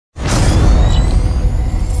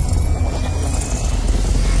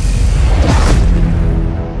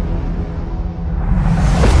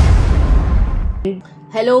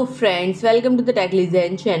Hello friends, welcome to the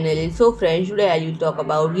TechListen channel. So friends, today I will talk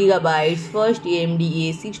about Gigabyte's first AMD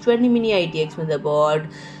A620 Mini-ITX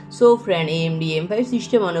motherboard. So friend, AMD AM5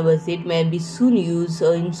 system on a budget may be soon used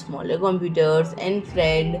in smaller computers, and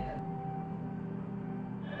friend,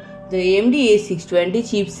 the AMD A620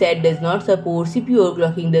 chipset does not support CPU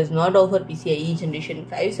overclocking, does not offer PCIe Generation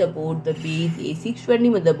 5 support. The base A620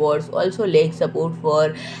 motherboards also lack support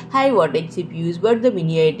for high wattage CPUs, but the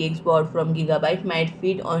Mini-ITX board from Gigabyte might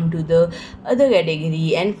fit onto the other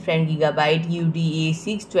category. And friend, Gigabyte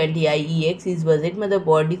A620IEX is budget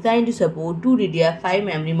motherboard designed to support 2 DDR5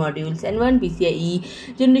 memory modules and 1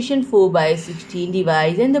 PCIe Generation 4x16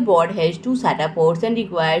 device, and the board has 2 SATA ports and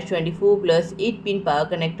requires 24 plus 8-pin power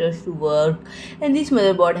connectors to work. And this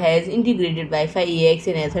motherboard has integrated Wi-Fi AX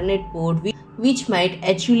and Ethernet port, which might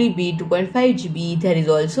actually be 2.5 GB. There is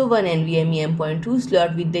also one NVMe M.2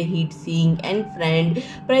 slot with the heatsink. And friend,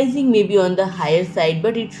 pricing may be on the higher side,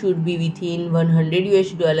 but it should be within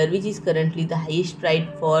 $100, which is currently the highest price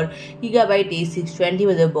for Gigabyte A620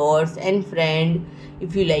 motherboards. And friend,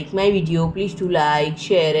 if you like my video, please do like,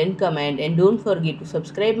 share and comment, and don't forget to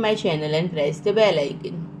subscribe my channel and press the bell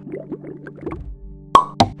icon.